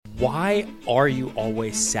Why are you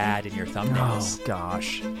always sad in your thumbnails? Oh,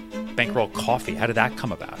 gosh. Bankroll Coffee, how did that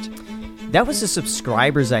come about? That was a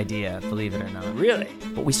subscriber's idea, believe it or not. Really?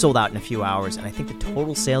 But we sold out in a few hours, and I think the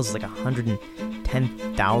total sales is like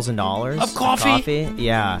 $110,000. Of coffee?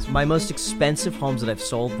 Yeah. My most expensive homes that I've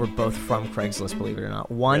sold were both from Craigslist, believe it or not.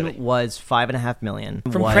 One was $5.5 million.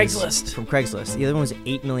 From Craigslist? From Craigslist. The other one was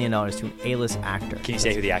 $8 million to an A-list actor. Can you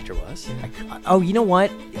say who the actor was? You know what?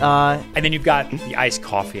 And then you've got the iced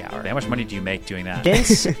coffee hour. How much money do you make doing that?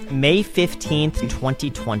 Since May 15th,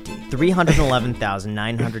 2020,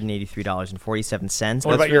 $311,983.47.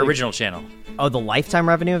 What about your original channel? Oh, the lifetime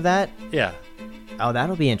revenue of that? Yeah. Oh,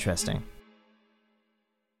 that'll be interesting.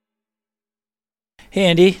 Hey,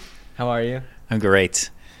 Andy. How are you? I'm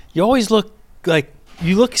great. You always look like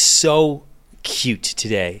you look so cute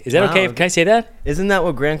today. Is that okay? Can I say that? Isn't that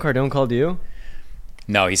what Grant Cardone called you?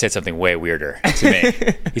 No, he said something way weirder to me.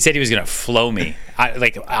 He said he was going to flow me.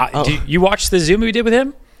 You watched the Zoom we did with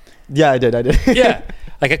him? Yeah, I did. Yeah.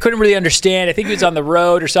 Like, I couldn't really understand. I think he was on the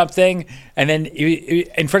road or something. And then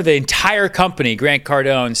in front of the entire company, Grant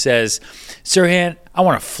Cardone says, Sirhan, I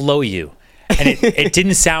want to flow you. And it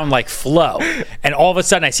didn't sound like flow. And all of a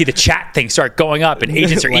sudden, I see the chat thing start going up, and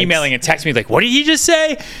agents are emailing and texting me like, what did he just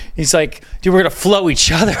say? He's like, dude, we're going to flow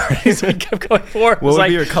each other. He's like, kept going forward. What would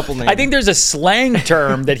be your couple name? I think there's a slang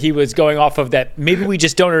term that he was going off of that maybe we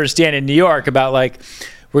just don't understand in New York about, like,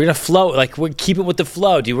 we're going to flow. Like, we keep it with the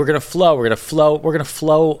flow, dude. We're going to flow. We're going to flow. We're going to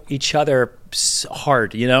flow each other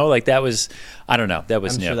hard, you know? Like, that was, I don't know. That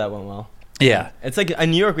was new. I'm sure that went well. Yeah. It's like in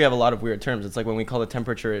New York, we have a lot of weird terms. It's like when we call the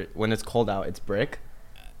temperature when it's cold out, it's brick.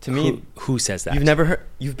 To me, who says that? You've never heard.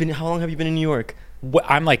 How long have you been in New York?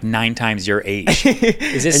 I'm like 9 times your age.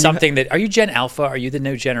 Is this something are you Gen Alpha? Are you the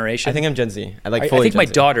new generation? I think I'm Gen Z. I think my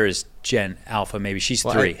daughter is Gen Alpha. Maybe she's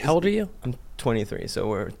 3. How old are you? I'm 23, so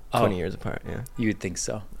we're 20 years apart. Yeah. You would think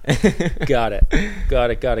so. Got it.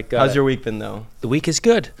 How's your week been though? The week is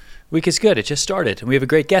good. It just started, and we have a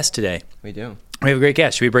great guest today. We do. We have a great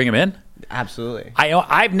guest. Should we bring him in? Absolutely.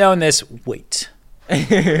 I've known this. Wait.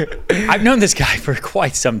 I've known this guy for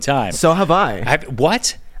quite some time. So have I.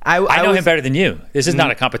 What? I know him better than you. This is not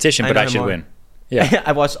a competition, but I should win. Yeah.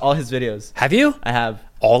 I've watched all his videos. Have you? I have.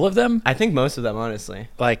 All of them? I think most of them, honestly.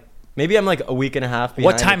 Like, maybe I'm like a week and a half behind.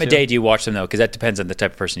 What time of day do you watch them though? Because that depends on the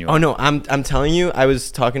type of person you are. Oh no, I'm telling you, I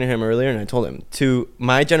was talking to him earlier, and I told him, to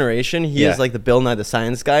my generation, he is like the Bill Nye the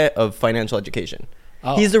Science Guy of financial education.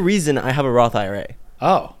 Oh. He's the reason I have a Roth IRA.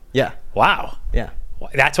 Oh. Yeah. Wow. Yeah.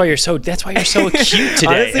 That's why you're so cute today.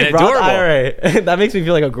 Honestly, and adorable. IRA, that makes me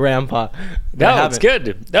feel like a grandpa. No, it's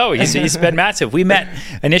good. No, he's been massive. We met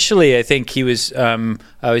initially. I think he was. I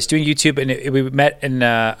was doing YouTube, and we met in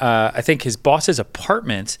I think his boss's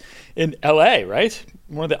apartment in L.A. Right,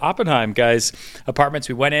 one of the Oppenheim guys' apartments.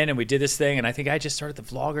 We went in and we did this thing, and I think I just started the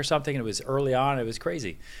vlog or something, and it was early on. It was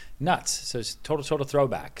crazy, nuts. So it's total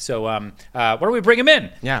throwback. So why don't we bring him in?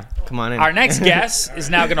 Yeah, come on in. Our next guest is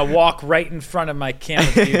now going to walk right in front of my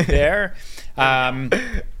camera view there.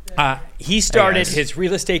 He started his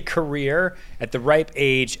real estate career at the ripe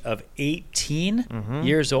age of 18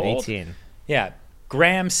 years old. 18. Yeah.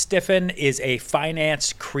 Graham Stephan is a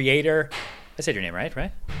finance creator. I said your name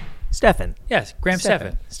right? Stephan. Yes, Graham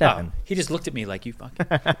Stephan. Stephan. Oh, he just looked at me like, you fucking...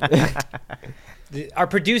 Our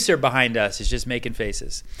producer behind us is just making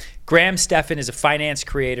faces. Graham Stephan is a finance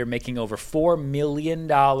creator making over $4 million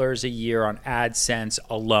a year on AdSense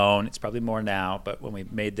alone. It's probably more now, but when we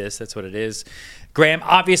made this, that's what it is. Graham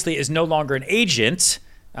obviously is no longer an agent.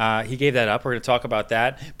 He gave that up. We're going to talk about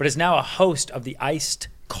that. But is now a host of the Iced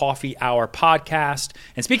Coffee Hour podcast.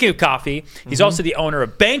 And speaking of coffee, he's also the owner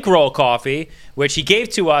of Bankroll Coffee, which he gave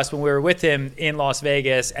to us when we were with him in Las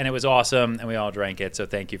Vegas, and it was awesome, and we all drank it, so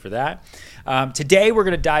thank you for that. Today, we're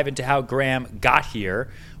going to dive into how Graham got here,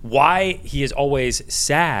 why he is always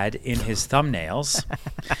sad in his thumbnails,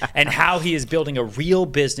 and how he is building a real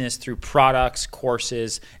business through products,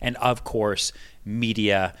 courses, and of course,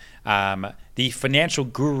 media. The financial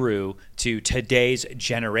guru to today's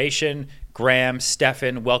generation. Graham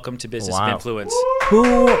Stephan, welcome to Business of Influence.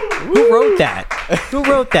 Who wrote that? Who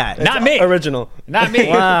wrote that? Not me. Original. Not me.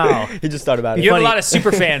 Wow. He just thought about it. You have a lot of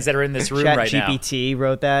super fans that are in this room right now. ChatGPT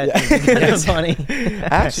wrote that. Yeah. That's funny. I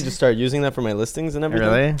actually just started using that for my listings and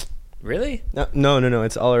everything. Really? Really? No.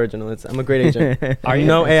 It's all original. I'm a great agent. Are you?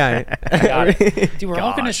 No AI. Got it. Dude, we're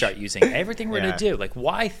all going to start using everything we're going to do. Like,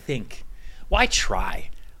 why think? Why try?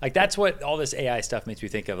 Like, that's what all this AI stuff makes me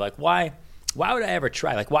think of. Like, why Why would I ever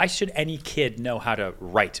try? Like, why should any kid know how to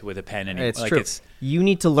write with a pen anymore? It's like, true. You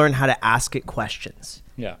need to learn how to ask it questions.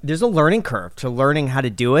 Yeah. There's a learning curve to learning how to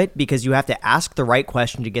do it because you have to ask the right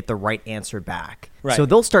question to get the right answer back. Right. So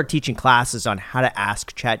they'll start teaching classes on how to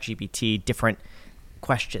ask ChatGPT different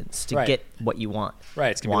questions to get what you want.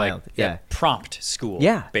 Right. It's going to be like prompt school,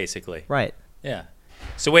 basically. Right. Yeah.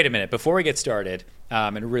 So wait a minute. Before we get started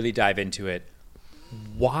and really dive into it,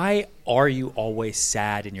 why are you always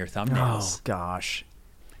sad in your thumbnails? Oh, gosh.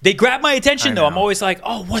 They grab my attention, though. I'm always like,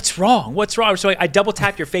 oh, what's wrong? What's wrong? So I double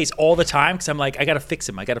tap your face all the time because I'm like, I got to fix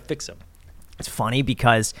him. It's funny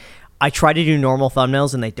because I try to do normal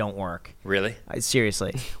thumbnails and they don't work. Really?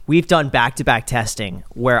 Seriously. We've done back-to-back testing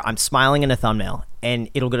where I'm smiling in a thumbnail and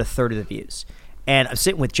it'll get a third of the views. And I'm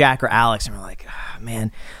sitting with Jack or Alex and we're like, oh,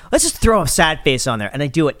 man, let's just throw a sad face on there. And I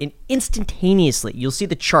do it, and instantaneously you'll see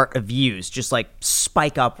the chart of views just like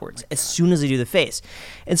spike upwards as soon as I do the face.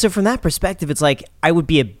 And so from that perspective, it's like I would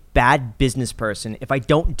be a bad business person if I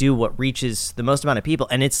don't do what reaches the most amount of people.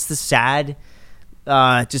 And it's the sad,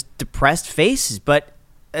 just depressed faces. But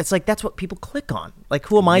it's like that's what people click on. Like,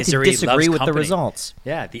 who am I to disagree with the results?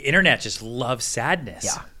 Yeah, the internet just loves sadness.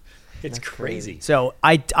 Yeah. It's crazy. So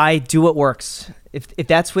I do what works. If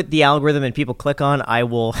that's what the algorithm and people click on, I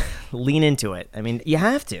will lean into it. I mean, you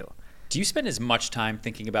have to. Do you spend as much time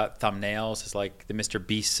thinking about thumbnails as like the Mr.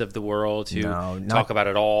 Beasts of the world who talk about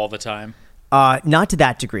it all the time? Not to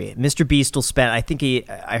that degree. Mr. Beast will spend,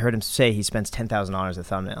 I heard him say he spends $10,000 a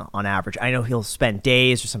thumbnail on average. I know he'll spend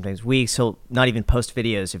days or sometimes weeks. He'll not even post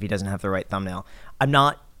videos if he doesn't have the right thumbnail. I'm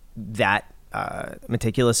not that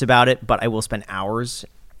meticulous about it, but I will spend hours.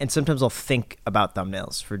 And sometimes I'll think about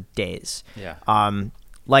thumbnails for days. Yeah.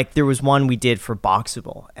 Like there was one we did for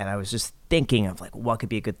Boxable, and I was just thinking of like what could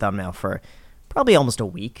be a good thumbnail for probably almost a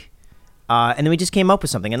week. And then we just came up with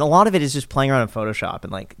something. And a lot of it is just playing around in Photoshop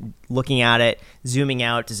and like looking at it, zooming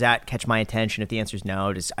out. Does that catch my attention? If the answer is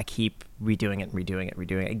no, I keep redoing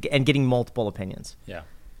it, and getting multiple opinions. Yeah.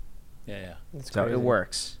 So it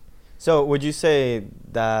works. So would you say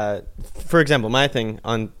that, for example, my thing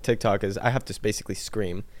on TikTok is I have to basically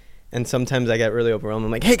scream. And sometimes I get really overwhelmed.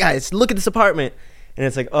 I'm like, hey, guys, look at this apartment. And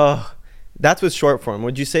it's like, oh, that's with short form.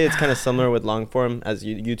 Would you say it's kind of similar with long form? As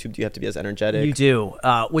YouTube, do you have to be as energetic? You do.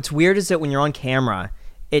 What's weird is that when you're on camera,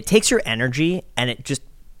 it takes your energy and it just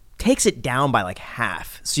takes it down by like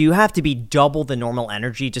half. So you have to be double the normal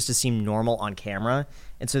energy just to seem normal on camera.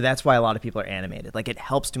 And so that's why a lot of people are animated. Like it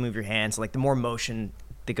helps to move your hands. Like the more motion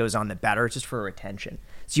that goes on, the better, just for retention.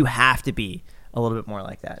 So you have to be a little bit more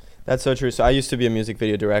like that. That's so true. So I used to be a music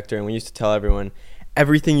video director, and we used to tell everyone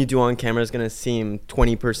everything you do on camera is going to seem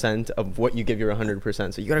 20% of what you give your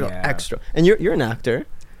 100%. So you got to go extra. And you're an actor.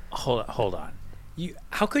 Hold on.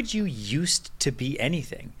 How could you used to be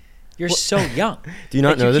anything? You're so young. Do you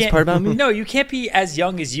not know this part about me? No, you can't be as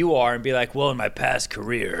young as you are and be like, well, in my past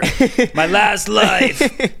career, my last life,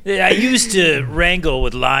 I used to wrangle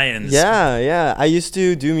with lions. Yeah. I used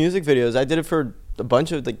to do music videos. I did it for a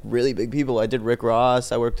bunch of like really big people. I did Rick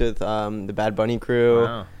Ross. I worked with the Bad Bunny crew.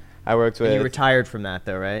 Wow. I worked with... And you retired from that,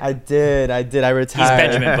 though, right? I did. I retired. He's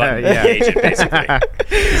Benjamin Button, the agent, basically.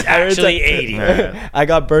 He's actually 80. I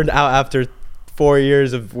got burned out after 4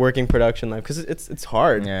 years of working production life because it's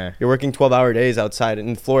hard. Yeah. You're working 12-hour days outside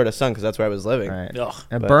in Florida sun because that's where I was living. Right.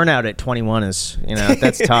 A burnout at 21 is,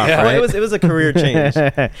 that's tough, yeah, right? Well, it was a career change.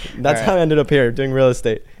 That's how I ended up here doing real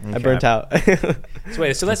estate. Okay. I burnt out.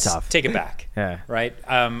 So let's take it back. Yeah. Right.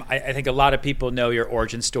 I think a lot of people know your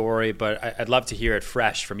origin story, but I'd love to hear it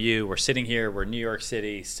fresh from you. We're sitting here. We're New York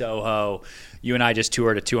City, Soho. You and I just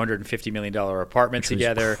toured a $250 million apartment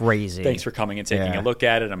together. Crazy. Thanks for coming and taking a look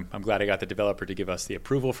at it. I'm glad I got the developer to give us the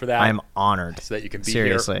approval for that. I'm honored. So that you can be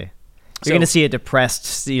Seriously. here. You're going to see a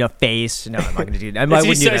depressed, face. No, I'm not going to do that.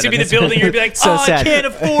 It's going to be the building. You're going to be like, so sad. I can't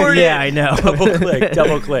afford it. Yeah, I know.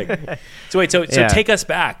 Double click. So wait, so take us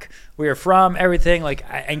back. Where you're from, everything,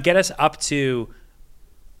 and get us up to,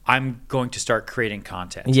 I'm going to start creating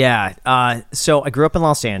content. Yeah. So I grew up in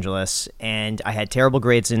Los Angeles, and I had terrible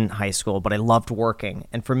grades in high school, but I loved working.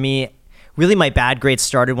 And for me, really my bad grades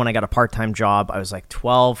started when I got a part-time job. I was like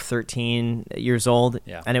 12, 13 years old,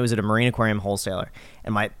 and it was at a marine aquarium wholesaler.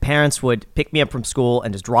 And my parents would pick me up from school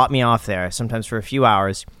and just drop me off there, sometimes for a few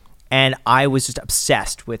hours. And I was just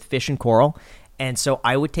obsessed with fish and coral. And so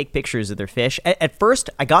I would take pictures of their fish. At first,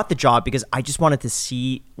 I got the job because I just wanted to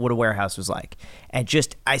see what a warehouse was like. And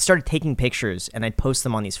I started taking pictures, and I'd post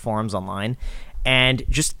them on these forums online. And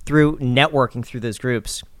just through networking through those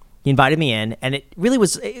groups, he invited me in. And it really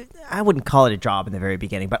was, I wouldn't call it a job in the very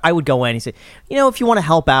beginning, but I would go in. He said, if you want to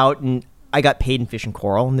help out. And I got paid in fish and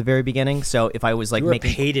coral in the very beginning. So if I was like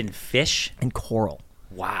paid in fish? And coral.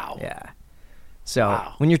 Wow. Yeah. So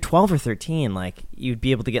Wow. when you're 12 or 13, like you'd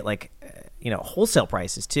be able to get like, wholesale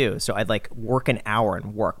prices too. So I'd like work an hour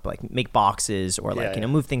and like make boxes or like,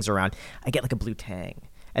 move things around. I get like a blue tang.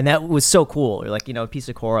 And that was so cool. Or like, a piece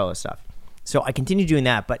of coral or stuff. So I continued doing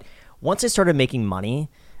that. But once I started making money,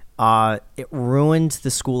 it ruined the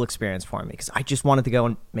school experience for me because I just wanted to go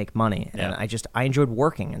and make money. And I enjoyed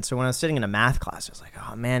working. And so when I was sitting in a math class, I was like,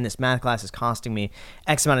 oh man, this math class is costing me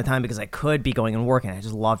X amount of time because I could be going and working. I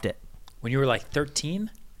just loved it. When you were like 13?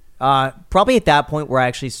 Probably at that point where I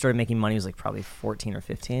actually started making money was like probably 14 or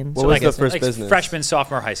 15. What was the first business? Freshman,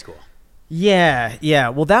 sophomore, high school. Yeah.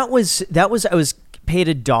 Well, that was I was paid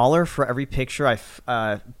 $1 for every picture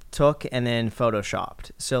I took and then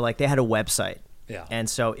photoshopped. So like they had a website. Yeah. And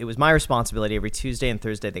so it was my responsibility. Every Tuesday and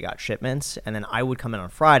Thursday they got shipments, and then I would come in on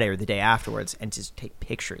Friday or the day afterwards and just take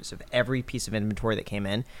pictures of every piece of inventory that came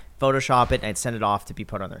in, Photoshop it, and I'd send it off to be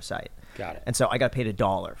put on their site. Got it. And so I got paid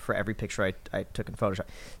 $1 for every picture I took in Photoshop.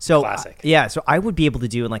 So Classic. So I would be able to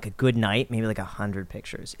do in like a good night, maybe like 100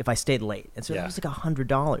 pictures if I stayed late. And so that was like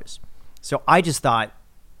 $100. So I just thought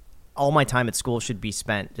all my time at school should be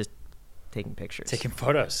spent just taking pictures. Taking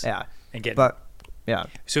photos. Yeah. And getting... Yeah.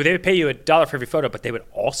 So they would pay you $1 for every photo, but they would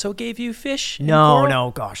also give you fish?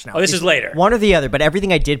 No, gosh, no. Oh, this is later. One or the other, but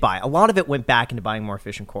everything I did buy, a lot of it went back into buying more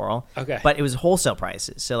fish and coral. Okay. But it was wholesale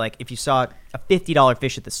prices. So like if you saw a $50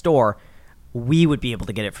 fish at the store, we would be able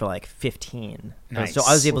to get it for like 15. Nice. So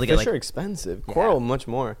I was able to get fish like are expensive. Coral much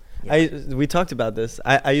more. We talked about this.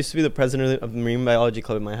 I used to be the president of the marine biology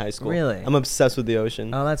club in my high school. Really? I'm obsessed with the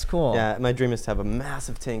ocean. Oh, that's cool. Yeah, my dream is to have a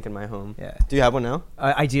massive tank in my home. Yeah. Do you have one now?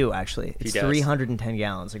 I do actually. It's does. 310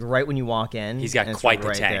 gallons. Like right when you walk in. He's got and it's quite the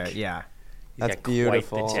right tank. there. Yeah. He's That's got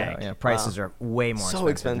beautiful. Quite the tank. So, prices are way more So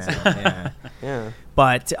expensive. now. Yeah. Yeah.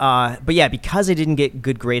 But yeah, because I didn't get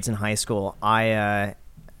good grades in high school, I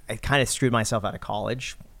kind of screwed myself out of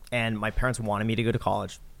college, and my parents wanted me to go to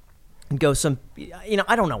college and go some,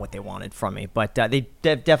 I don't know what they wanted from me, but they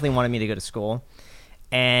definitely wanted me to go to school.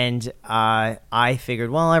 And I figured,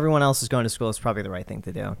 well, everyone else is going to school. It's probably the right thing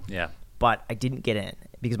to do. Yeah. But I didn't get in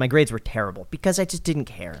because my grades were terrible because I just didn't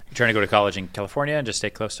care. You trying to go to college in California and just stay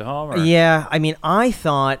close to home? Or? Yeah. I mean, I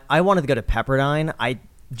thought I wanted to go to Pepperdine.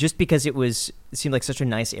 Just because it seemed like such a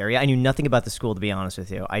nice area. I knew nothing about the school, to be honest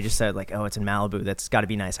with you. I just said like, oh, it's in Malibu. That's got to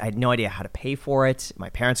be nice. I had no idea how to pay for it. My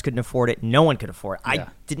parents couldn't afford it. No one could afford it. Yeah. I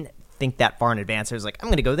didn't think that far in advance. I was like, I'm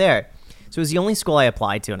going to go there. So it was the only school I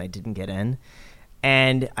applied to, and I didn't get in.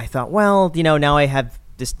 And I thought, well, now I have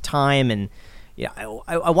this time, and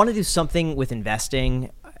I want to do something with investing.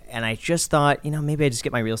 And I just thought, maybe I just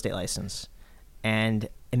get my real estate license. And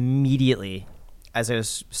immediately, as I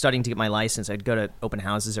was studying to get my license, I'd go to open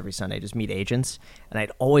houses every Sunday, just meet agents, and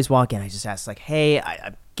I'd always walk in. I just ask like, hey,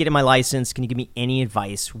 I'm getting my license. Can you give me any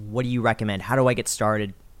advice? What do you recommend? How do I get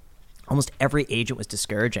started? Almost every agent was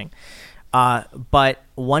discouraging. But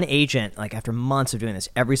one agent, like after months of doing this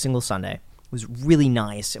every single Sunday, was really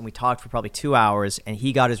nice, and we talked for probably 2 hours, and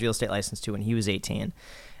he got his real estate license too when he was 18.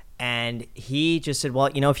 And he just said, well,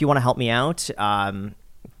 if you want to help me out,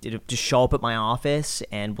 just show up at my office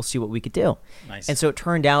and we'll see what we could do. Nice. And so it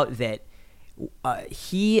turned out that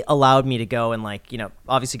he allowed me to go and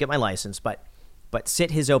obviously get my license, but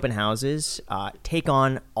sit his open houses, take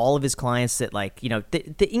on all of his clients that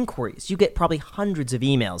the inquiries. You get probably hundreds of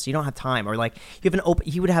emails. You don't have time, or you have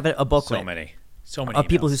he would have a booklet. So many of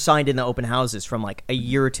people emails. who signed in the open houses from a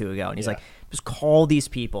year or two ago. And he's like, just call these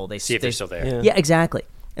people. They See if they're still there. Yeah, exactly.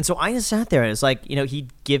 And so I just sat there, and it's like, he'd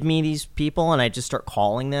give me these people, and I'd just start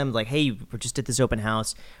calling them, like, hey, we're just at this open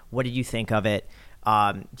house. What did you think of it?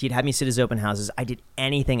 He'd have me sit his open houses. I did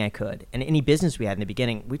anything I could. And any business we had in the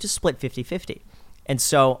beginning, we just split 50-50. And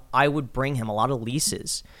so I would bring him a lot of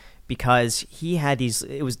leases because he had these,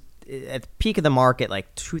 it was at the peak of the market,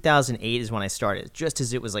 2008 is when I started, just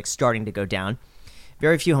as it was starting to go down.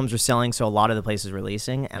 Very few homes were selling, so a lot of the places were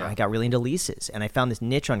leasing, and I got really into leases. And I found this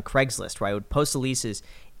niche on Craigslist where I would post the leases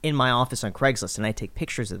in my office on Craigslist, and I'd take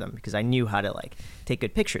pictures of them because I knew how to take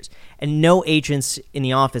good pictures. And no agents in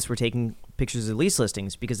the office were taking pictures of lease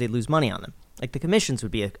listings because they'd lose money on them. The commissions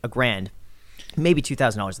would be a grand, maybe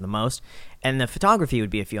 $2,000 at the most, and the photography would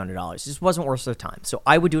be a few $100s. It just wasn't worth their time. So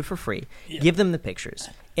I would do it for free, give them the pictures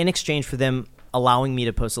in exchange for them allowing me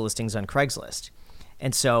to post the listings on Craigslist.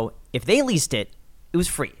 And so if they leased it, it was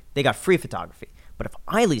free. They got free photography. But if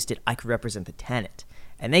I leased it, I could represent the tenant,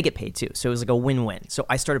 and they get paid too. So it was a win-win. So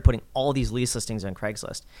I started putting all these lease listings on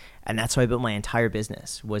Craigslist, and that's how I built my entire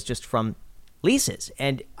business, was just from leases.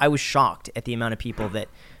 And I was shocked at the amount of people that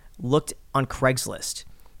looked on Craigslist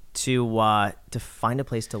to find a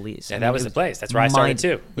place to lease. Yeah, that was the place. That's where I started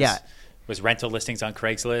too. Yeah. Was rental listings on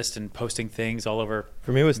Craigslist and posting things all over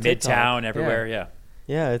For me, it was Midtown, TikTok. everywhere. Yeah.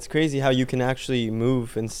 Yeah, it's crazy how you can actually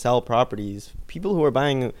move and sell properties. People who are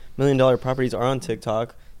buying $1 million properties are on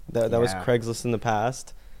TikTok. That was Yeah. Craigslist in the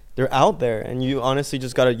past. They're out there, and you honestly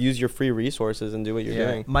just got to use your free resources and do what you're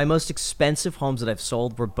doing. My most expensive homes that I've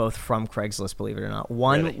sold were both from Craigslist, believe it or not.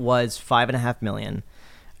 One Really? was $5.5 million,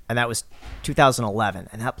 and that was 2011.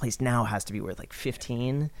 And that place now has to be worth like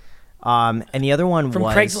 15. And the other one From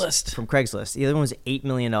was Craigslist. From Craigslist. The other one was $8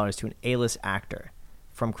 million to an A-list actor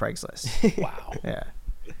from Craigslist. Wow. Yeah.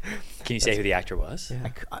 Can you say who the actor was? Yeah.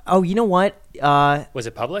 Oh, you know what? Was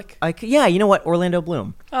it public? Yeah, you know what? Orlando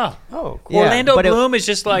Bloom. Oh. Oh, cool. Yeah, Orlando but Bloom is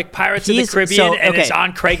just like Pirates of the He's- Caribbean so, and okay. is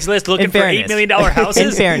on Craigslist looking In for $8 fairness. million houses?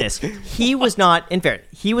 In fairness, he was not. In fairness,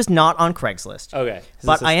 he was not on Craigslist. Okay.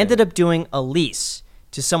 But this I thing? ended up doing a lease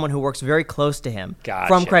to someone who works very close to him from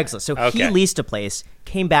Gotcha. Craigslist. So he Okay. leased a place,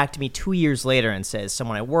 came back to me 2 years later and says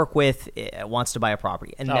someone I work with wants to buy a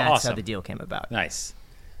property, and Oh, that's how awesome. the deal came about. Nice.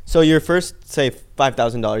 So your first, say,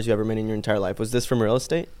 $5,000 you ever made in your entire life, was this from real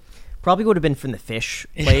estate? Probably would have been from the fish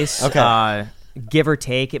place. Okay. Give or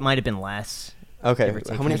take, it might have been less. Okay. Give or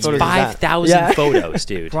take. How many It's photos is that? 5,000 Yeah. photos,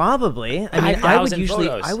 dude. Probably. I mean, I would 5,000 usually,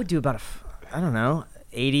 photos. I would do about, I don't know,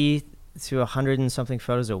 80 to 100 and something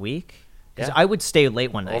photos a week. Because Yeah. I would stay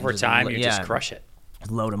late one night. and Over just time, lo- you yeah, just crush it.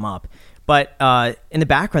 load them up. But in the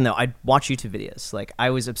background, though, I'd watch YouTube videos. Like,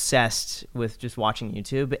 I was obsessed with just watching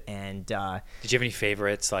YouTube, and Did you have any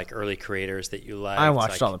favorites, like early creators that you liked? I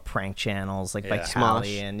watched like, all the prank channels, like by Yeah.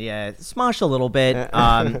 Callie, Smosh. and Smosh a little bit.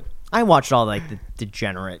 I watched all like the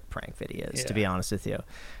degenerate prank videos, to be Yeah. honest with you.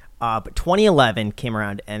 But 2011 came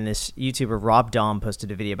around, and this YouTuber Rob Dom posted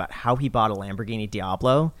a video about how he bought a Lamborghini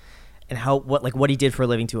Diablo, and what he did for a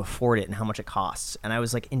living to afford it, and how much it costs. And I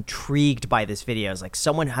was like intrigued by this video. I was like,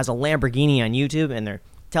 someone has a Lamborghini on YouTube, and they're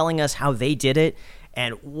telling us how they did it,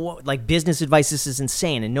 and like business advice. This is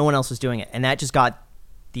insane, and no one else is doing it. And that just got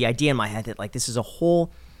the idea in my head that like this is a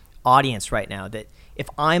whole audience right now, that if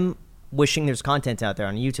I'm wishing there's content out there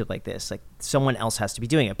on YouTube like this, like someone else has to be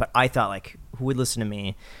doing it. But I thought, like, who would listen to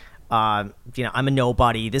me? I'm a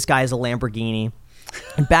nobody. This guy has a Lamborghini.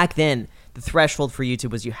 And back then, the threshold for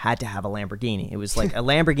YouTube was you had to have a Lamborghini. It was like a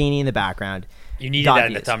Lamborghini in the background. You needed got that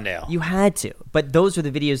in the views. thumbnail. You had to. But those were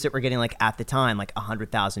the videos that were getting, like, at the time, like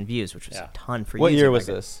 100,000 views, which was Yeah. a ton for YouTube. What year was back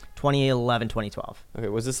then. this? 2011, 2012. Okay,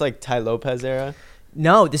 was this like Ty Lopez era?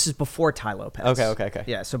 No, this is before Ty Lopez. Okay.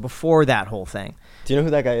 Yeah, so before that whole thing. Do you know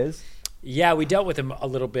who that guy is? Yeah, we dealt with him a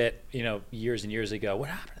little bit, years and years ago. What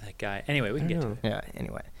happened to that guy? Anyway, we can get to it. Yeah,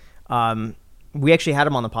 anyway. We actually had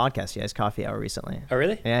him on the podcast. He has coffee hour recently. Oh,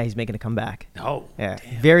 really? Yeah, he's making a comeback. No. Yeah,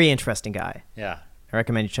 Damn. very interesting guy. Yeah. I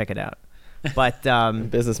recommend you check it out. But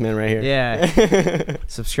Businessman right here. yeah,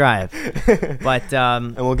 subscribe. But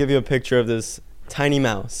And we'll give you a picture of this tiny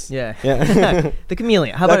mouse. yeah, Yeah. the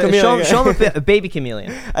chameleon. How The about chameleon, yeah. show him a baby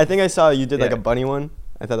chameleon? I think I saw you did like Yeah. a bunny one.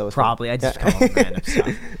 I thought that was fun. Probably. I just Yeah. come up with random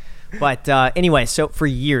stuff. But anyway, so for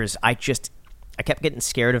years, I kept getting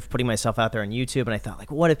scared of putting myself out there on YouTube, and I thought,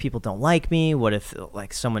 like, what if people don't like me? What if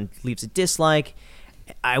like someone leaves a dislike?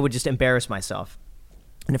 I would just embarrass myself.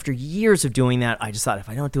 And after years of doing that, I just thought, if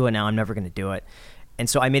I don't do it now, I'm never going to do it. And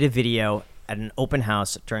so I made a video at an open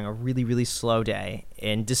house during a really, really slow day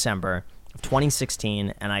in December of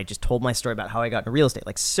 2016, and I just told my story about how I got into real estate,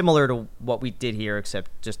 like similar to what we did here, except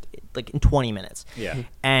just like in 20 minutes. Yeah.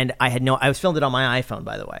 And I was filmed it on my iPhone,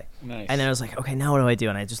 by the way. Nice. And then I was like, okay, now what do I do?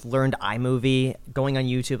 And I just learned iMovie, going on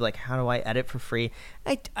YouTube, like, how do I edit for free?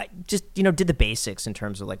 I just, did the basics in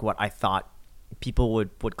terms of like what I thought people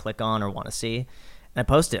would click on or want to see. And I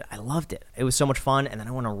posted it. I loved it. It was so much fun. And then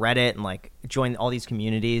I went on Reddit and like joined all these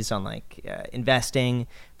communities on like investing,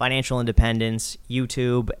 financial independence,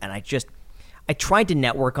 YouTube. And I tried to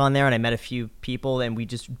network on there, and I met a few people, and we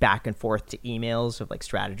just back and forth to emails of like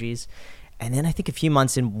strategies. And then I think a few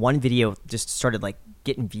months in, one video just started like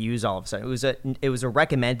getting views all of a sudden. It was a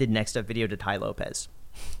recommended next up video to Ty Lopez.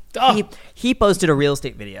 Oh. He posted a real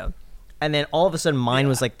estate video, and then all of a sudden mine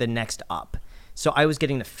was like the next up. So I was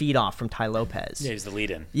getting the feed off from Ty Lopez. Yeah, he's the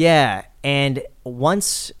lead-in. Yeah, and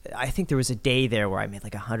once I think there was a day there where I made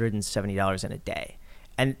like $170 in a day,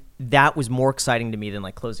 and that was more exciting to me than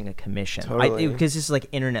like closing a commission. Totally. Because this is like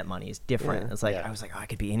internet money is different. Yeah. It's like Yeah. I was like, oh, I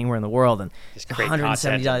could be anywhere in the world, and Just create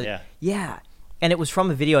 $170. content, Yeah, and it was from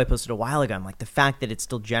a video I posted a while ago. I'm like, the fact that it's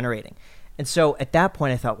still generating. And so at that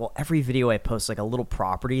point I thought, well, every video I post is like a little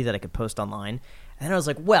property that I could post online. And then I was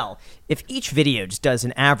like, well, if each video just does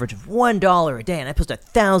an average of $1 a day, and I post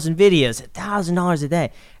 1,000 videos, $1,000 a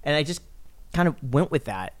day, and I just kind of went with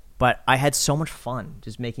that. But I had so much fun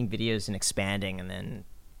just making videos and expanding, and then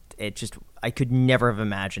I could never have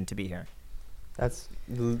imagined to be here. That's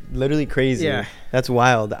literally crazy. Yeah. That's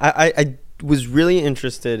wild. I was really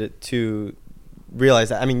interested to realize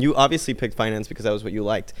that. I mean, you obviously picked finance because that was what you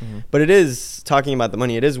liked. But it is, talking about the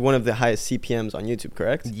money, it is one of the highest CPMs on YouTube,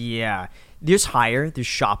 correct? Yeah. There's higher. There's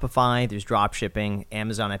Shopify. There's drop shipping,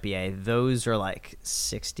 Amazon FBA. Those are like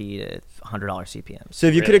 $60 to $100 CPMs. So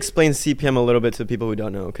if you could explain CPM a little bit to people who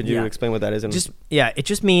don't know, could you explain what that is? It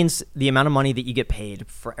just means the amount of money that you get paid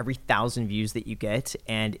for every 1,000 views that you get.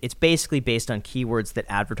 And it's basically based on keywords that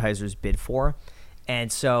advertisers bid for.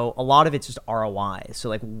 And so a lot of it's just ROI. So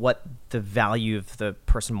like what the value of the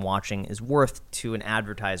person watching is worth to an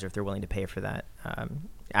advertiser if they're willing to pay for that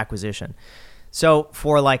acquisition. So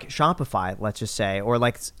for like Shopify, let's just say, or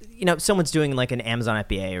like, you know, someone's doing like an Amazon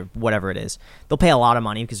FBA or whatever it is, they'll pay a lot of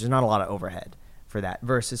money because there's not a lot of overhead for that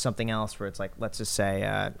versus something else where it's like, let's just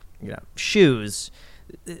say, shoes.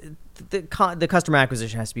 The customer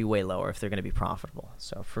acquisition has to be way lower if they're going to be profitable.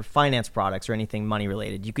 So for finance products or anything money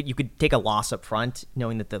related, you could take a loss up front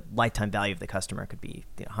knowing that the lifetime value of the customer could be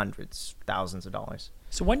hundreds, thousands of dollars.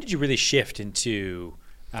 So when did you really shift into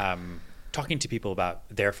talking to people about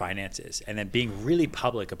their finances and then being really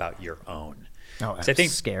public about your own? Oh,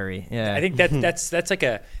 that's scary. Yeah, I think that's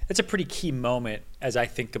a pretty key moment as I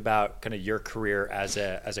think about kind of your career as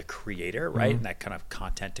a creator, right? And that kind of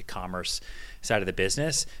content to commerce side of the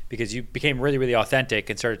business, because you became really, really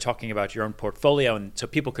authentic and started talking about your own portfolio, and so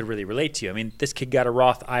people could really relate to you. I mean, this kid got a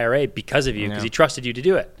Roth IRA because of you, because he trusted you to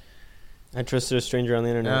do it. I trusted a stranger on the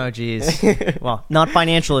internet. Oh, geez. Well, not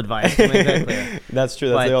financial advice. To make that clear. That's true.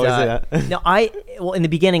 They always say that. No, in the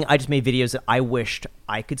beginning, I just made videos that I wished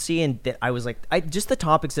I could see, and that I was like, just the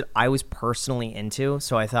topics that I was personally into.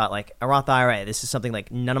 So I thought, like, a Roth IRA, this is something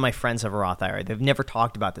like none of my friends have a Roth IRA. They've never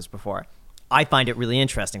talked about this before. I find it really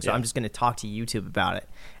interesting, so I'm just going to talk to YouTube about it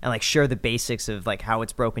and like share the basics of like how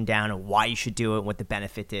it's broken down and why you should do it and what the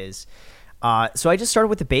benefit is. So I just started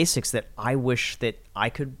with the basics that I wish that I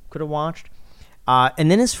could have watched.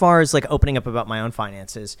 And then as far as like opening up about my own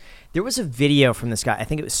finances, there was a video from this guy, I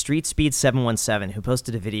think it was Street Speed 717, who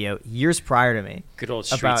posted a video years prior to me. Good old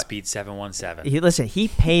Street Speed 717. He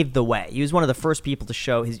paved the way. He was one of the first people to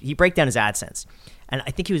show he break down his AdSense. And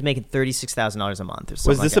I think he was making $36,000 a month or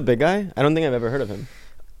something. Was this a big guy? I don't think I've ever heard of him.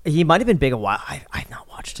 He might have been big a while. I've not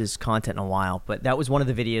watched his content in a while, but that was one of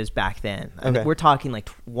the videos back then. Okay. I mean, we're talking like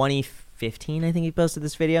 2015, I think he posted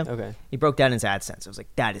this video. Okay. He broke down his AdSense. I was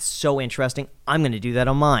like, that is so interesting. I'm going to do that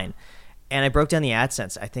on mine. And I broke down the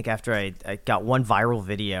AdSense, I think, after I got one viral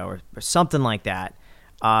video or something like that.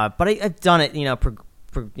 But I've done it,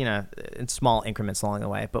 in small increments along the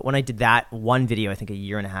way. But when I did that one video, I think a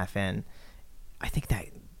year and a half in, I think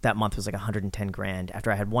that month was like $110,000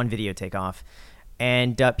 after I had one video take off.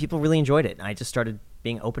 And people really enjoyed it. And I just started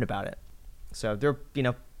being open about it. So there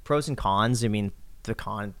are, pros and cons. I mean, the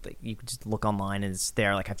con, like, you can just look online and it's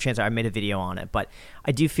there. Like I made a video on it. But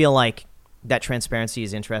I do feel like that transparency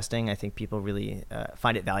is interesting. I think people really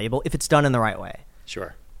find it valuable if it's done in the right way.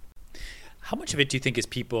 Sure. How much of it do you think is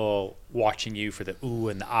people watching you for the ooh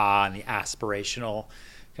and the ah and the aspirational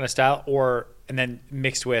kind of style? And then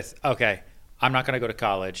mixed with, okay, I'm not going to go to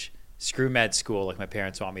college. Screw med school like my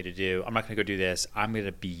parents want me to do. I'm not going to go do this. I'm going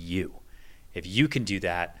to be you. If you can do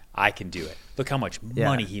that, I can do it. Look how much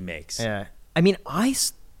money he makes. Yeah. I mean,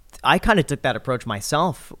 I kind of took that approach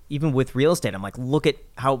myself, even with real estate. I'm like, look at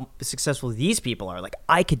how successful these people are. Like,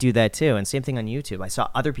 I could do that too. And same thing on YouTube. I saw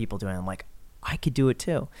other people doing it. I'm like, I could do it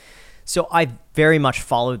too. So I very much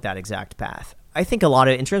followed that exact path. I think a lot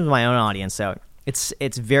of, in terms of my own audience, though, it's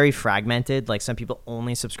very fragmented. Like, some people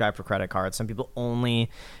only subscribe for credit cards. Some people only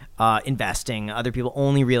investing. Other people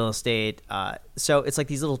only real estate. So it's like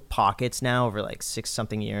these little pockets now over like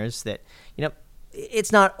 6-something years that,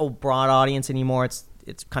 it's not a broad audience anymore.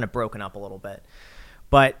 It's kind of broken up a little bit.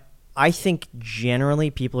 But I think generally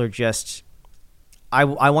people are just, I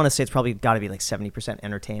want to say it's probably got to be like 70%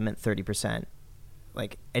 entertainment, 30%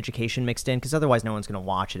 like education mixed in, because otherwise no one's going to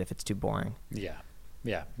watch it if it's too boring.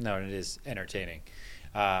 Yeah, no, it is entertaining.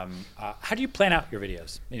 How do you plan out your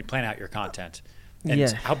videos? You plan out your content?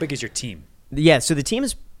 And how big is your team? Yeah, so the team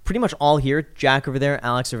is pretty much all here. Jack over there,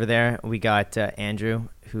 Alex over there. We got Andrew,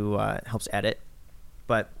 who helps edit.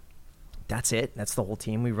 But that's it. That's the whole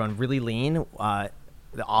team. We run really lean.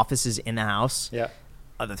 The office is in the house. Yeah.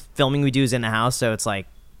 The filming we do is in the house, so it's like,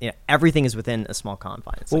 everything is within a small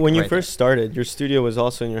confine. It's well, when you first started, your studio was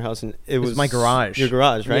also in your house, and it was my garage. Your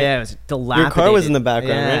garage, right? Yeah, it was dilapidated. Your car was in the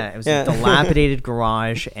background, right? Yeah, it was a dilapidated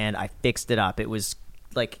garage, and I fixed it up. It was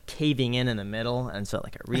like caving in the middle, and so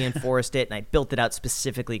like I reinforced it, and I built it out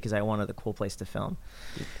specifically because I wanted a cool place to film.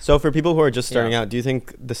 So for people who are just starting out, do you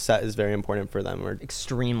think the set is very important for them? Or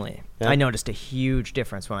extremely. I noticed a huge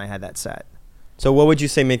difference when I had that set. So what would you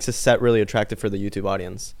say makes a set really attractive for the YouTube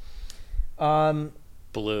audience?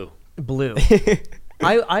 Blue.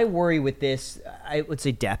 I worry with this. I would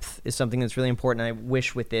say depth is something that's really important. I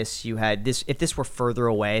wish with this you had this. If this were further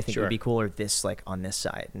away, I think it would be cooler. This like on this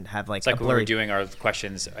side and have like. It's like when we were doing our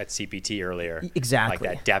questions at CPT earlier. Exactly.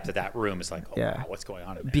 Like that depth of that room is like, oh wow, what's going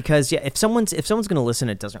on in there? Because if someone's going to listen,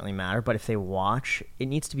 it doesn't really matter. But if they watch, it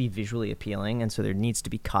needs to be visually appealing, and so there needs to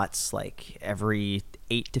be cuts like every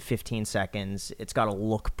 8 to 15 seconds. It's got to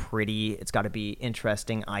look pretty. It's got to be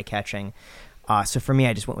interesting, eye catching. So for me,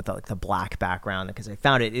 I just went with the black background because I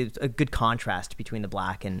found it's a good contrast between the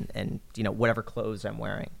black and whatever clothes I'm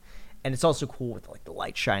wearing, and it's also cool with like the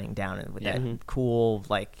light shining down and with that cool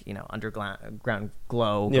underground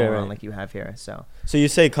glow going on like you have here. So you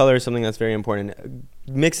say color is something that's very important.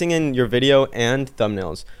 Mixing in your video and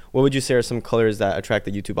thumbnails, what would you say are some colors that attract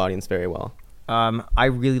the YouTube audience very well? I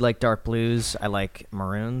really like dark blues. I like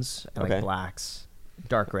maroons. I like blacks,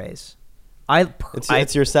 dark grays.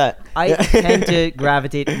 It's your set. I tend to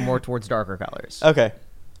gravitate more towards darker colors. Okay.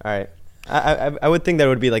 All right. I would think that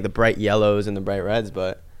would be like the bright yellows and the bright reds,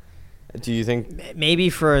 but do you think maybe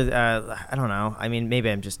for I don't know. I mean, maybe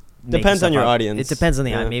I'm just depends on your audience. It depends on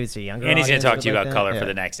the maybe it's a younger. And he's going to talk to you like about color for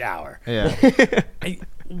the next hour. Yeah.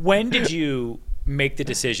 When did you make the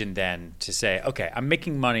decision then to say, okay, I'm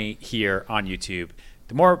making money here on YouTube?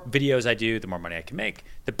 The more videos I do, the more money I can make.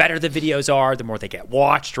 The better the videos are, the more they get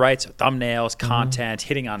watched, right? So thumbnails, content,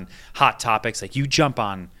 hitting on hot topics. Like you jump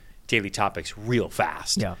on daily topics real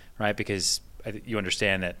fast, right? Because you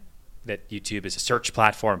understand that YouTube is a search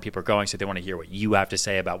platform. People are going, so they want to hear what you have to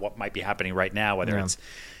say about what might be happening right now, whether it's,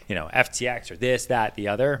 FTX or this, that, the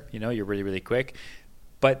other. You're really, really quick.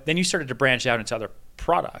 But then you started to branch out into other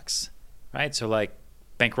products, right? So like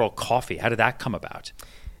Bankroll Coffee, how did that come about?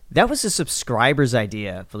 That was a subscriber's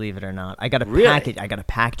idea, believe it or not. I got a package. I got a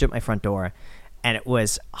package at my front door, and it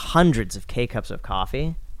was hundreds of K-cups of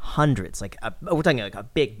coffee. Hundreds, we're talking like a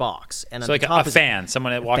big box. And so like a fan,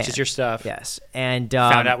 someone that watches your stuff. Yes, and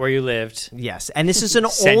found out where you lived. Yes, and this is an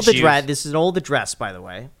old address. This is an old address, by the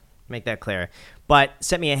way. Make that clear. But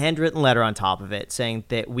sent me a handwritten letter on top of it saying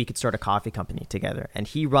that we could start a coffee company together. And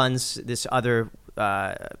he runs this other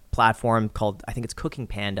platform called, I think it's Cooking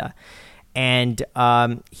Panda. And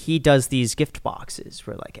he does these gift boxes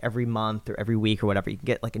where like every month or every week or whatever, you can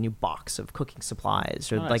get like a new box of cooking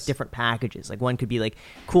supplies or like different packages. Like one could be like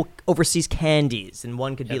cool overseas candies and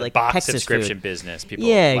one could be like box Texas subscription food. Business. People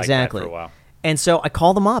like that for a while. And so I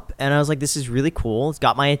called him up and I was like, this is really cool. It's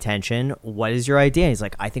got my attention. What is your idea? He's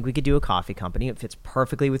like, I think we could do a coffee company. It fits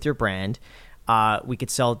perfectly with your brand. We could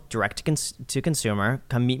sell direct to consumer.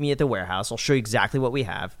 Come meet me at the warehouse. I'll show you exactly what we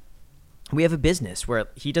have. We have a business where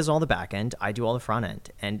he does all the back end, I do all the front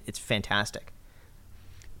end, and it's fantastic.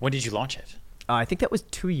 When did you launch it? I think that was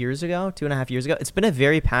 2.5 years ago. It's been a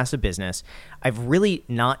very passive business. I've really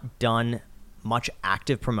not done much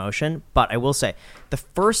active promotion, but I will say the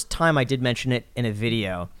first time I did mention it in a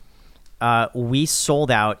video, we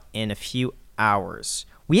sold out in a few hours.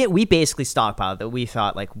 We basically stockpiled that. We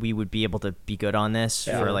thought like we would be able to be good on this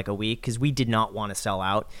for like a week because we did not want to sell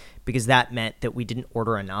out because that meant that we didn't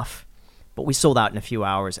order enough. But we sold out in a few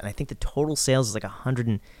hours, and I think the total sales is like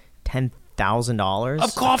 $110,000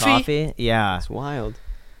 of coffee. Yeah, it's wild.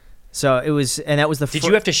 So it was, and that was the. Did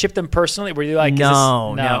you have to ship them personally? Were you like,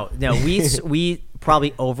 no. We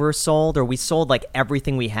probably oversold, or we sold like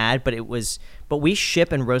everything we had, but we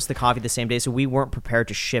ship and roast the coffee the same day, so we weren't prepared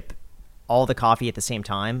to ship all the coffee at the same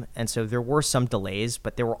time, and so there were some delays,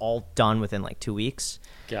 but they were all done within like 2 weeks.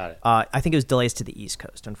 Got it. I think it was delays to the East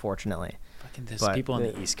Coast, unfortunately. There's people on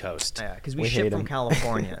the East Coast. Yeah, because we ship from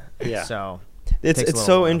California. Yeah. So it's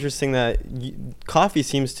so interesting that coffee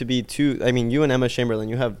seems to be too. I mean, you and Emma Chamberlain,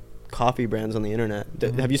 you have coffee brands on the internet.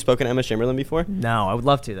 Have you spoken to Emma Chamberlain before? No, I would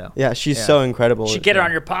love to though. Yeah, she's so incredible. You should get her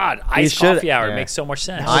on your pod. Iced Coffee Hour makes so much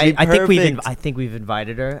sense. I think we've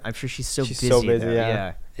invited her. I'm sure she's so busy. So busy.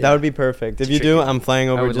 Yeah. That would be perfect. If you do, I'm flying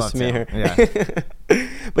over just to meet her. Yeah.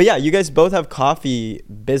 But yeah, you guys both have coffee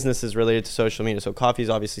businesses related to social media. So coffee is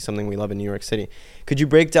obviously something we love in New York City. Could you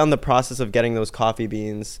break down the process of getting those coffee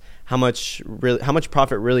beans? How much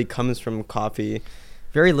profit really comes from coffee?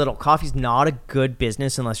 Very little. Coffee's not a good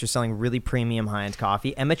business unless you're selling really premium high-end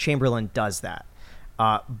coffee. Emma Chamberlain does that.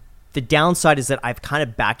 The downside is that I've kind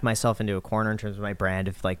of backed myself into a corner in terms of my brand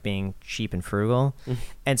of like being cheap and frugal.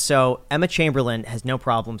 And so Emma Chamberlain has no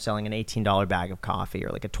problem selling an $18 bag of coffee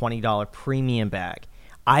or like a $20 premium bag.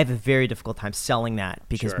 I have a very difficult time selling that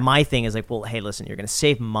because my thing is like, well, hey, listen, you're going to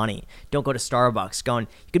save money. Don't go to Starbucks. You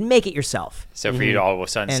can make it yourself. So for you to all of a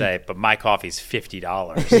sudden say, but my coffee's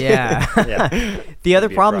 $50. Yeah. The other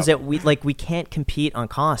problem is that we can't compete on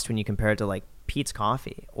cost when you compare it to like Pete's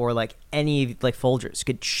Coffee or like any like Folgers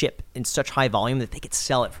could ship in such high volume that they could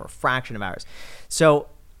sell it for a fraction of ours. So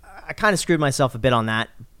I kind of screwed myself a bit on that,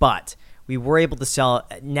 but we were able to sell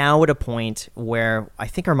now at a point where I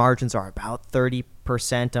think our margins are about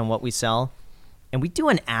 30% on what we sell. And we do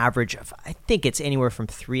an average of, I think it's anywhere from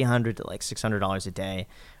 $300 to like $600 a day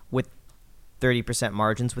with 30%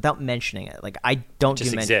 margins without mentioning it. Like I don't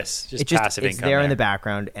just do exists, just it passive it's income there in the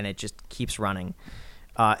background and it just keeps running.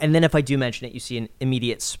 And then if I do mention it, you see an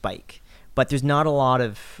immediate spike. But there's not a lot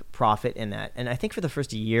of profit in that. And I think for the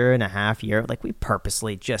first year and a half, like we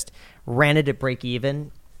purposely just ran it at break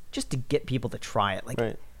even just to get people to try it. Like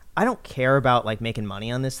Right. I don't care about like making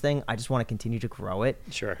money on this thing. I just want to continue to grow it.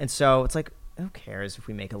 Sure. And so it's like, who cares if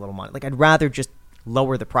we make a little money? Like I'd rather just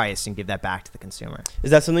lower the price and give that back to the consumer.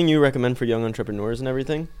 Is that something you recommend for young entrepreneurs and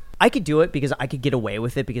everything? I could do it because I could get away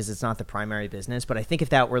with it because it's not the primary business. But I think if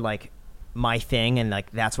that were like my thing and like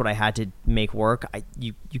that's what I had to make work,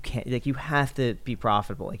 you can't, like you have to be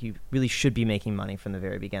profitable. Like you really should be making money from the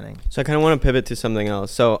very beginning. So I kind of want to pivot to something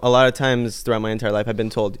else. So a lot of times throughout my entire life, I've been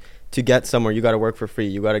told to get somewhere, you got to work for free.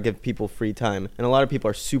 You got to give people free time. And a lot of people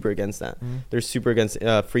are super against that. Mm-hmm. They're super against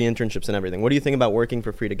free internships and everything. What do you think about working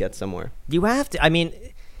for free to get somewhere? You have to. I mean,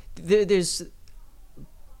 there's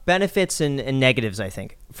benefits and negatives, I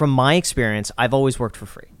think. From my experience, I've always worked for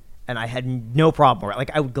free. And I had no problem with it.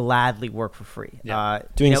 Like I would gladly work for free. Yeah.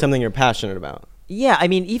 Doing something you're passionate about. Yeah, I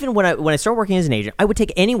mean, even when I started working as an agent, I would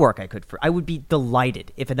take any work I could I would be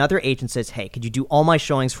delighted if another agent says, "Hey, could you do all my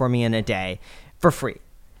showings for me in a day for free?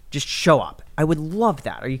 Just show up." I would love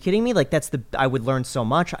that. Are you kidding me? Like I would learn so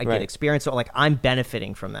much. I get experience. So like I'm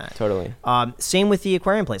benefiting from that. Totally. Same with the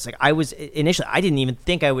aquarium place. Like I was initially, I didn't even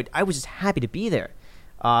think I would. I was just happy to be there,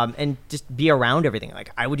 and just be around everything.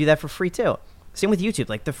 Like I would do that for free too. Same with YouTube.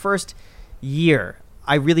 Like the first year,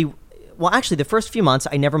 actually the first few months,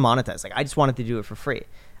 I never monetized. Like I just wanted to do it for free.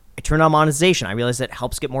 I turned on monetization. I realized that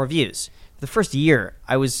helps get more views. The first year,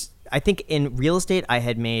 I think in real estate, I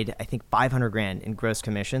had made, I think $500,000 in gross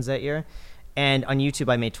commissions that year. And on YouTube,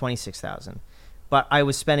 I made $26,000. But I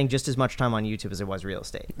was spending just as much time on YouTube as I was real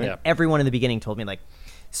estate. And everyone in the beginning told me like,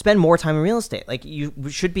 spend more time in real estate. Like you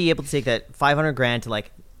should be able to take that $500,000 to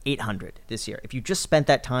like 800 this year. If you just spent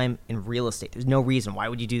that time in real estate, there's no reason. Why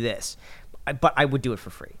would you do this? But I would do it for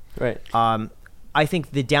free. Right. I think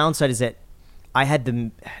the downside is that I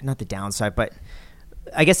had not the downside, but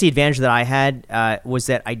I guess the advantage that I had was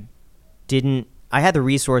that I had the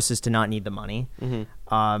resources to not need the money.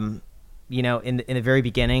 Mm-hmm. In the very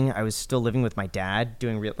beginning, I was still living with my dad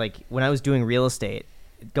doing when I was doing real estate,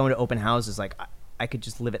 going to open houses, like I could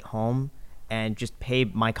just live at home and just pay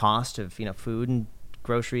my cost of, food and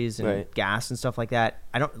groceries and gas and stuff like that.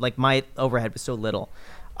 My overhead was so little.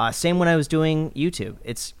 Same when I was doing YouTube.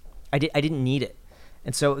 I didn't need it.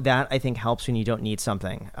 And so that I think helps when you don't need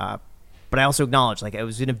something. But I also acknowledge I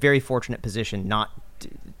was in a very fortunate position not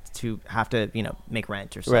to have to, make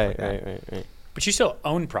rent or stuff like that. Right. But you still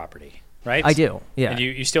own property, right? I do. Yeah. And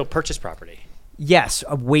you still purchase property. Yes,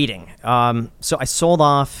 waiting. So I sold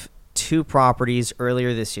off 2 properties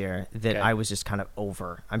earlier this year that I was just kind of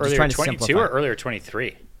over. I'm just trying to simplify. Earlier 22 or earlier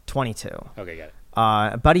 23? 22. Okay, got it.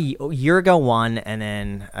 About a year ago, one, and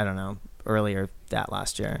then, I don't know, earlier that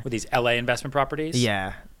last year. With these LA investment properties?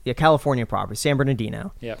 Yeah, California property, San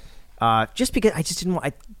Bernardino. Yeah. Just because I just didn't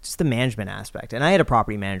want, just the management aspect. And I had a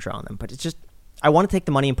property manager on them, but it's just, I want to take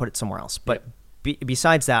the money and put it somewhere else. But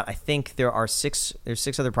besides that, I think there's 6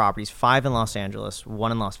 other properties, 5 in Los Angeles,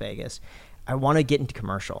 1 in Las Vegas. I want to get into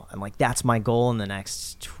commercial. And that's my goal in the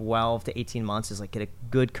next 12 to 18 months is get a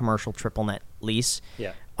good commercial triple net lease.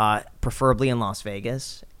 Yeah. Preferably in Las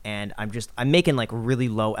Vegas. And I'm making really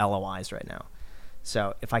low LOIs right now.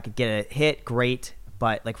 So if I could get a hit, great.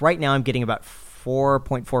 But right now I'm getting about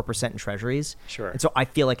 4.4% in treasuries. Sure. And so I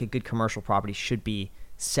feel like a good commercial property should be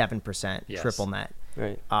 7% triple net.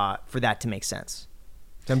 Right. For that to make sense.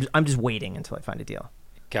 So I'm just waiting until I find a deal.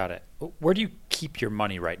 Got it. Where do you keep your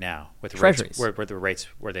money right now with the treasuries? Rates, where the rates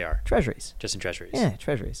where they are? Treasuries. Just in treasuries. Yeah,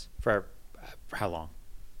 treasuries. For how long?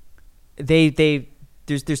 There's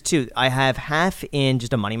 2. I have half in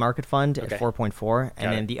just a money market fund at 4.4,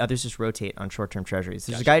 and then the others just rotate on short-term treasuries.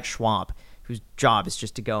 There's a guy at Schwab whose job is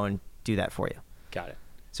just to go and do that for you. Got it.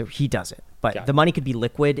 So he does it. But the money could be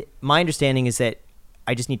liquid. My understanding is that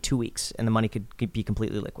I just need 2 weeks, and the money could be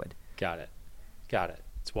completely liquid. Got it.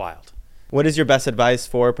 It's wild. What is your best advice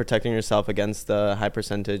for protecting yourself against the high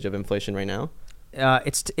percentage of inflation right now?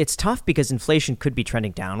 It's tough because inflation could be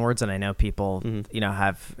trending downwards, and I know people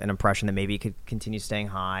have an impression that maybe it could continue staying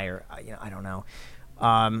high, or I don't know.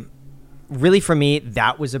 Really, for me,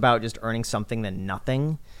 that was about just earning something than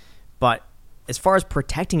nothing. But as far as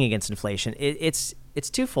protecting against inflation, it's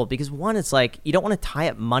twofold, because one, it's like you don't want to tie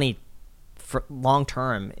up money for long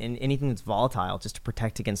term in anything that's volatile just to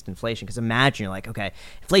protect against inflation. Because imagine you're like, okay,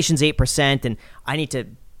 inflation's 8% and I need to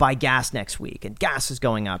buy gas next week and gas is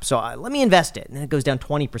going up, so let me invest it, and then it goes down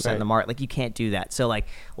 20% in the market. Like, you can't do that. So like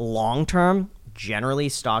long term, generally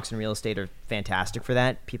stocks and real estate are fantastic for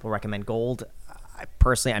that. People recommend gold. I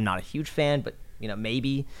personally, I'm not a huge fan, but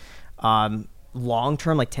maybe long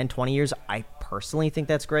term, like 10-20 years, I personally think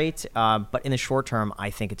that's great. But in the short term, I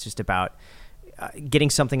think it's just about getting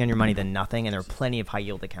something on your money than nothing. And there are plenty of high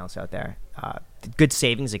yield accounts out there, good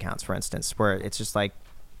savings accounts, for instance, where it's just like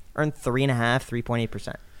earn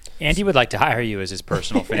 3.8%. Andy would like to hire you as his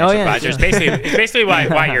personal financial advisor. It's basically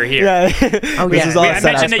why you're here. I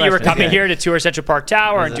mentioned that you were coming here to tour Central Park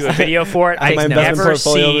Tower and do a video for it. I've never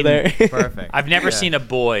seen Perfect. I've never seen a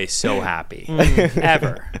boy so happy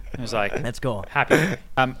ever. I was like, that's cool. Happy.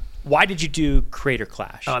 Why did you do Creator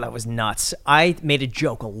Clash? Oh, that was nuts. I made a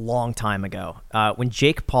joke a long time ago when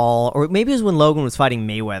Jake Paul, or maybe it was when Logan was fighting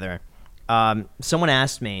Mayweather. Someone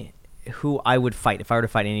asked me who I would fight if I were to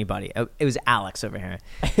fight anybody. It was Alex over here.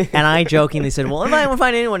 And I jokingly said, well, if I would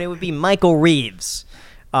fight anyone, it would be Michael Reeves.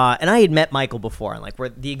 And I had met Michael before, and like we're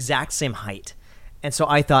the exact same height. And so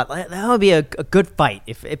I thought that would be a good fight.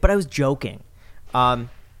 But I was joking. And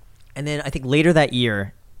then I think later that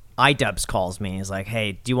year, iDubbbz calls me. He's like,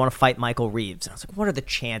 hey, do you want to fight Michael Reeves? And I was like, what are the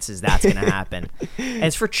chances that's going to happen? And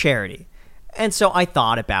it's for charity. And so I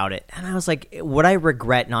thought about it. And I was like, would I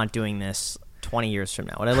regret not doing this 20 years from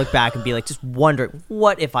now? Would I look back and be like, just wondering,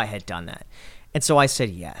 what if I had done that? And so I said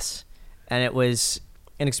yes. And it was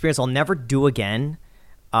an experience I'll never do again.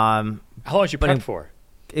 How long did you prep for?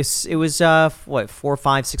 It was 4,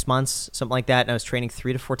 5, 6 months, something like that. And I was training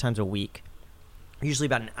 3 to 4 times a week, usually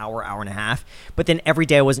about an hour and a half. But then every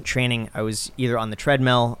day I wasn't training. I was either on the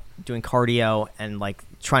treadmill, doing cardio, and like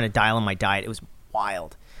trying to dial in my diet. It was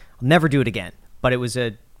wild. I'll never do it again, but it was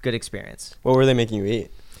a good experience. What were they making you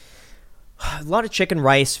eat? A lot of chicken,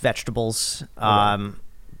 rice, vegetables.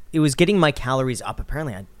 It was getting my calories up.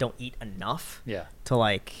 Apparently, I don't eat enough. Yeah. To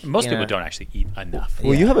like most people don't actually eat enough.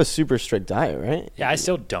 Well, you have a super strict diet, right? Yeah, I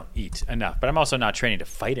still don't eat enough, but I'm also not training to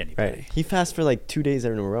fight anybody. Right. He fasts for like 2 days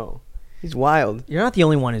in a row. He's wild. You're not the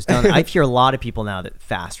only one who's done that. I hear a lot of people now that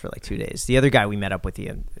fast for like 2 days. The other guy we met up with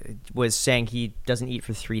you was saying he doesn't eat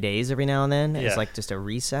for 3 days every now and then. It's like just a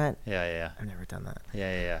reset. Yeah. I've never done that.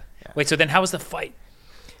 Yeah. Wait, so then how was the fight?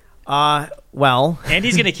 Well,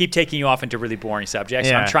 Andy's going to keep taking you off into really boring subjects.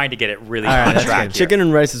 Yeah. I'm trying to get it really All right, on track here. Chicken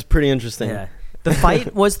and rice is pretty interesting. yeah. The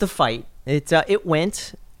fight was the fight. It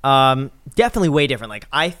went definitely way different. Like,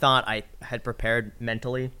 I thought I had prepared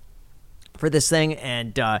mentally for this thing,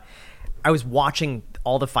 and I was watching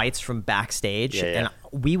all the fights from backstage, and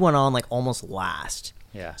we went on like almost last.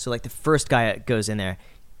 Yeah. So like the first guy that goes in there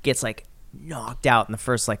gets like knocked out in the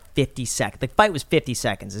first like 50 seconds. The fight was 50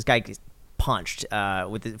 seconds. This guy gets punched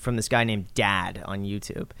from this guy named Dad on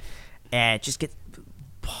YouTube, and just gets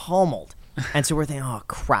pummeled. And so we're thinking, oh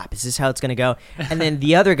crap, is this how it's gonna go? And then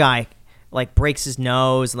the other guy like breaks his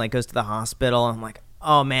nose and like goes to the hospital. And I'm like,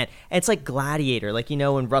 oh man. And it's like Gladiator, like,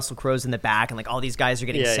 when Russell Crowe's in the back and like all these guys are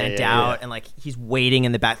getting sent out and like he's waiting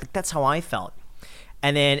in the back. Like, that's how I felt.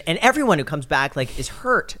 And everyone who comes back like is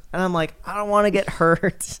hurt, and I'm like, I don't want to get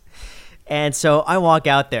hurt. And so I walk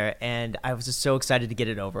out there, and I was just so excited to get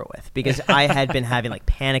it over with, because I had been having like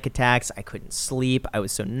panic attacks. I couldn't sleep. I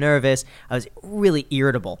was so nervous. I was really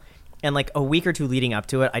irritable. And like a week or two leading up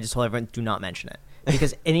to it, I just told everyone, do not mention it.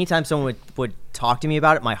 Because anytime someone would talk to me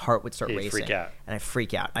about it, my heart would start racing. Freak out. And I'd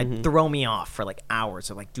freak out. I'd throw me off for like hours.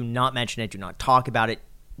 So like, do not mention it. Do not talk about it.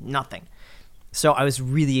 Nothing. So I was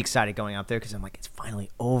really excited going up there, because I'm like, it's finally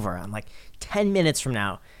over. I'm like, 10 minutes from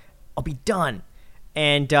now, I'll be done.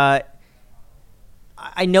 And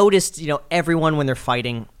I noticed, everyone when they're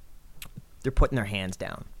fighting, they're putting their hands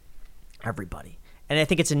down. Everybody. And I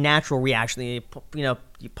think it's a natural reaction. You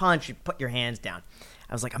punch, you put your hands down.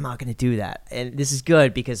 I was like, I'm not going to do that. And this is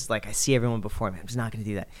good, because like I see everyone before me. I'm just not going to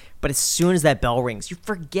do that. But as soon as that bell rings, you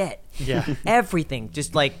forget. Yeah. Everything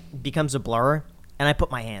just like becomes a blur, and I put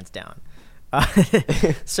my hands down.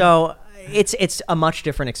 So it's a much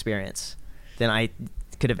different experience than I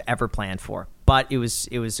could have ever planned for. But it was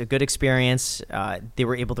a good experience. They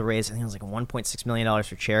were able to raise, I think it was like $1.6 million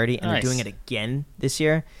for charity, and they're doing it again this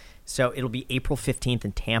year. So it'll be April 15th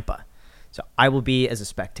in Tampa. So I will be as a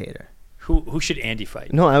spectator. Who should Andy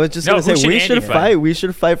fight? No, I was just going to say, we should fight. We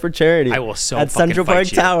should fight for charity. I will so at fucking Central fight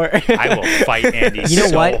Park you. Tower. I will fight Andy. You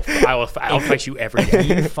know what? I'll fight you every day.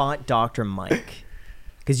 You fought Dr. Mike,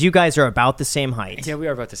 because you guys are about the same height. Yeah, we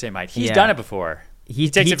are about the same height. He's done it before. He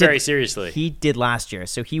takes it very seriously. He did last year,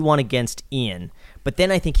 so he won against Ian. But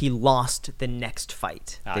then I think he lost the next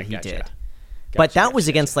fight that he did. But that was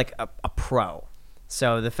against like a pro.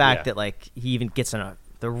 So the fact that like he even gets in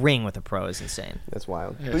the ring with a pro is insane. That's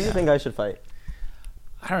wild. Who do you think I should fight?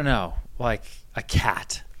 I don't know, like a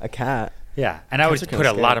cat. A cat. Yeah, and I would put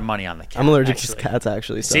a lot of money on the cat. I'm allergic to cats,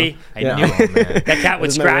 actually. So. See, I knew that cat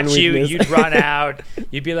would scratch you. You'd run out.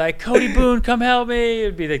 You'd be like, Cody Boone, come help me.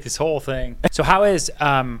 It'd be like this whole thing. So how is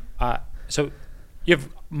so you have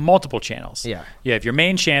multiple channels. Yeah. You have your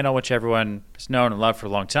main channel, which everyone has known and loved for a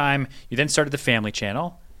long time. You then started the family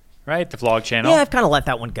channel, right? The vlog channel. Yeah, I've kind of let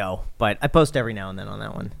that one go, but I post every now and then on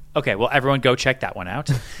that one. Okay, well, everyone go check that one out.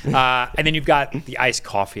 And then you've got the Iced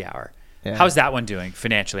Coffee Hour. Yeah. How's that one doing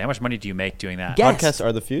financially? How much money do you make doing that? Podcasts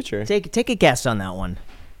are the future. Take a guess on that one.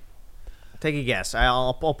 Take a guess.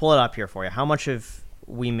 I'll pull it up here for you. How much have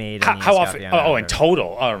we made? How often? Oh, in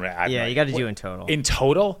total. Oh, yeah, you got to do in total. In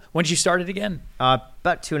total? When did you start it again?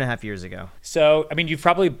 About 2.5 years ago. So, I mean, you've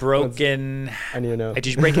probably broken. I need to know. Did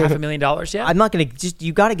you break $500,000 yet? I'm not gonna.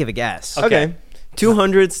 You got to give a guess. Okay.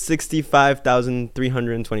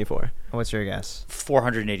 265,324. What's your guess?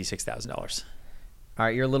 $486,000. All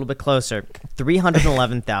right, you're a little bit closer.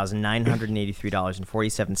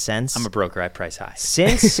 $311,983.47. I'm a broker. I price high.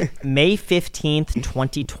 Since May 15th,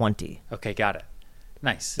 2020. Okay, got it.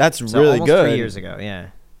 Nice. That's So really almost good. 3 years ago, yeah.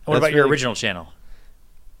 What about your original channel?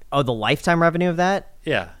 Oh, the lifetime revenue of that?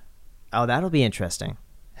 Yeah. Oh, that'll be interesting.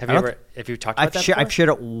 Have you talked about that before? I've shared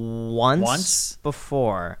it once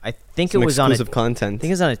before. I think Some it was on exclusive content. I think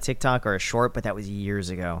it was on a TikTok or a short, but that was years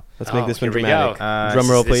ago. Let's make this one here we dramatic. go. Drum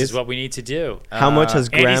roll, please. This is what we need to do. How much has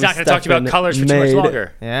Graham Andy's not going to talk to you about colors for too much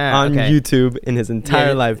longer. Yeah, on YouTube in his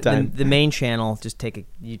entire lifetime? The main channel. Just take a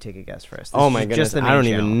guess first. Oh my goodness, I don't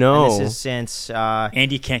even know. And this is since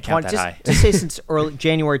Andy can't count that high. Just say since early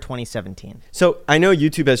January 2017. So I know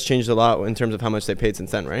YouTube has changed a lot in terms of how much they paid since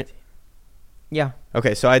then, right? Yeah.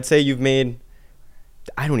 Okay, so I'd say you've made.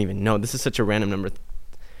 I don't even know. This is such a random number.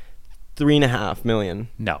 3.5 million.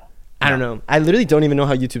 No. I don't know. I literally don't even know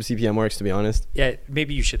how YouTube CPM works, to be honest. Yeah,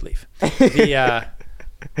 maybe you should leave. I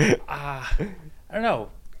don't know.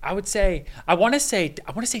 I want to say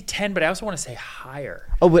 10, but I also want to say higher.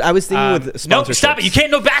 Oh, but I was thinking with sponsorships. No, stop it. You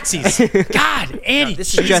can't know backsies. God, Andy. No,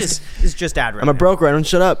 this is just ad revenue. I'm a broker. I don't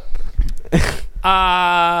shut up.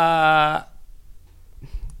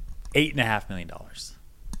 $8.5 million.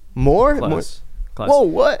 More? Close. More? Close. Whoa,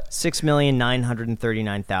 what?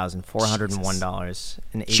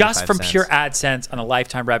 $6,939,401.85. Just from pure AdSense on a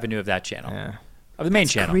lifetime revenue of that channel. Yeah. Of the main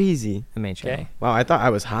channel. Crazy. The main channel. Okay. Wow, I thought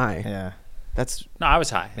I was high. Yeah. That's No, I was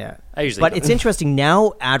high. Yeah. I usually But go. it's interesting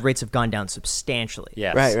now. Ad rates have gone down substantially.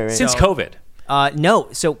 Yes. Right. Since COVID. No.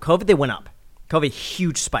 So COVID, they went up. COVID,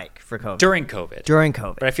 huge spike for COVID. During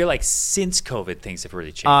COVID. But I feel like since COVID, things have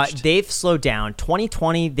really changed. they've slowed down.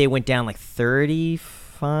 2020, they went down like 30%.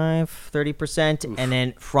 Oof. And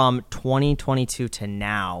then from 2022 to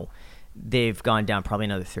now, they've gone down probably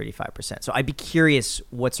another 35%. So I'd be curious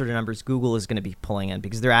what sort of numbers Google is going to be pulling in,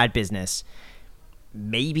 because their ad business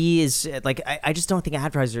maybe is like, I just don't think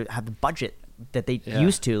advertisers have the budget that they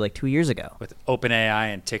used to like 2 years ago. With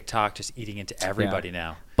OpenAI and TikTok just eating into everybody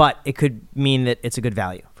now. But it could mean that it's a good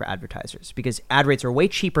value for advertisers, because ad rates are way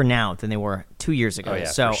cheaper now than they were 2 years ago. Oh, yeah,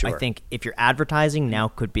 so for sure. I think if you're advertising, now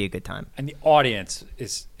could be a good time. And the audience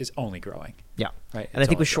is only growing. Yeah. Right. And I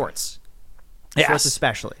think with shorts. Yes. Shorts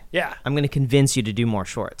especially. Yeah. I'm going to convince you to do more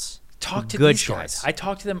shorts. Talk to good these shorts. guys. I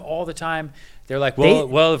talk to them all the time. They're like,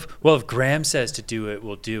 if Graham says to do it,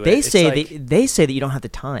 we'll do it. They It's say like, they say that you don't have the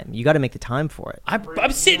time. You got to make the time for it.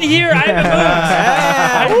 I'm sitting here. I haven't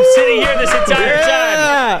moved. I'm sitting here this entire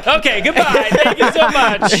time. Okay, goodbye. Thank you so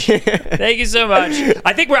much. Thank you so much.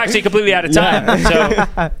 I think we're actually completely out of time.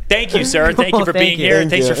 So thank you, sir. Thank you for being here.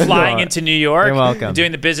 Thank Thanks you. for flying into New York. You're welcome. And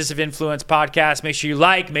doing the Business of Influence podcast. Make sure you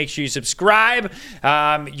like. Make sure you subscribe.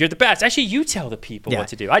 You're the best. Actually, you tell the people what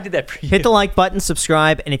to do. I did that for you. Hit the like button,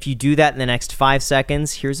 subscribe, and if you do that in the next 5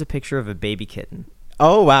 seconds, here's a picture of a baby kitten.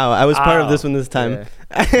 Oh, wow. I was part of this one this time.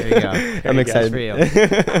 Yeah. There you go. I'm excited. For you.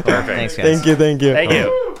 Perfect. Thanks, guys. Thank you. Thank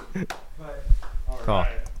you. Cool.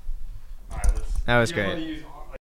 That was great.